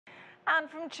And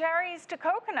from cherries to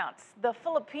coconuts, the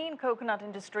Philippine coconut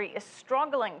industry is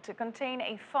struggling to contain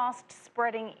a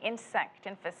fast-spreading insect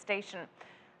infestation.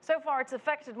 So far, it's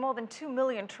affected more than 2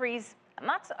 million trees, and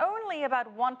that's only about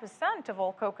 1% of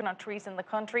all coconut trees in the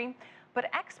country. But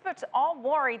experts are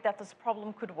worried that this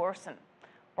problem could worsen.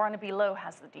 Barnaby Lo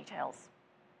has the details.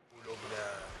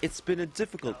 It's been a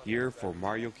difficult year for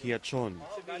Mario Quiachon.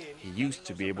 He used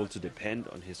to be able to depend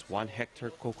on his 1-hectare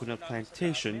coconut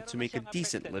plantation to make a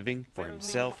decent living for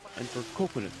himself and for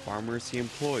coconut farmers he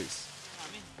employs.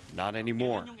 Not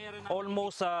anymore.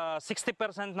 Almost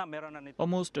 60%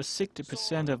 Almost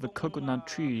 60% of the coconut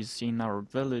trees in our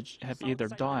village have either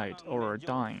died or are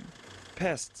dying.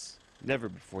 Pests, never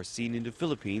before seen in the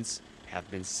Philippines, have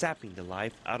been sapping the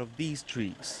life out of these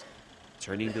trees,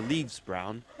 turning the leaves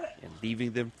brown and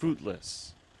leaving them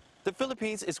fruitless. The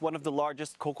Philippines is one of the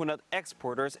largest coconut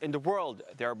exporters in the world.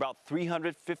 There are about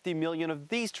 350 million of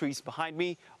these trees behind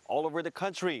me all over the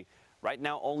country. Right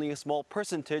now, only a small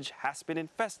percentage has been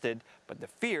infested, but the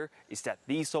fear is that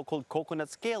these so-called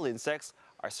coconut scale insects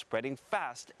are spreading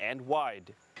fast and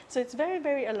wide. So it's very,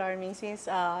 very alarming since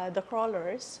the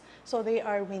crawlers, so they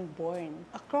are windborne.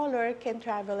 A crawler can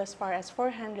travel as far as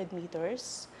 400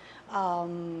 meters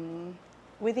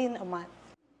within a month.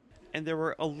 And there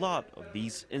are a lot of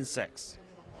these insects.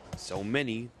 So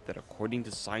many that, according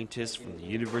to scientists from the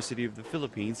University of the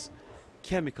Philippines,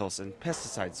 chemicals and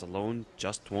pesticides alone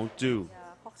just won't do.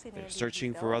 They're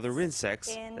searching for other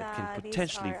insects that can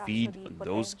potentially feed on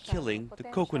those killing the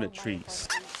coconut trees.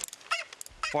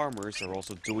 Farmers are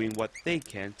also doing what they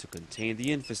can to contain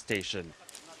the infestation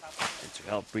and to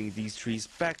help bring these trees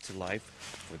back to life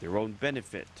for their own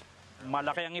benefit.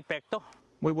 malaki ang epekto.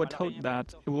 We were told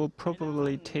that it will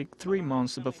probably take 3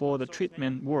 months before the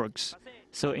treatment works.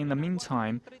 So in the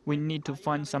meantime, we need to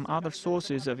find some other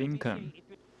sources of income.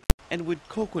 And with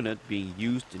coconut being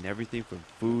used in everything from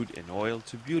food and oil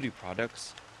to beauty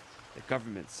products, the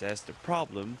government says the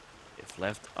problem, if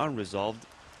left unresolved,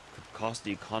 could cost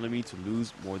the economy to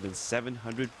lose more than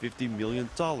 $750 million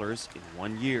in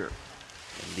 1 year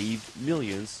and leave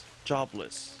millions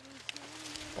jobless.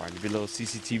 Barnaby Lo,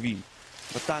 CCTV,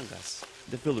 Batangas,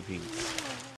 the Philippines.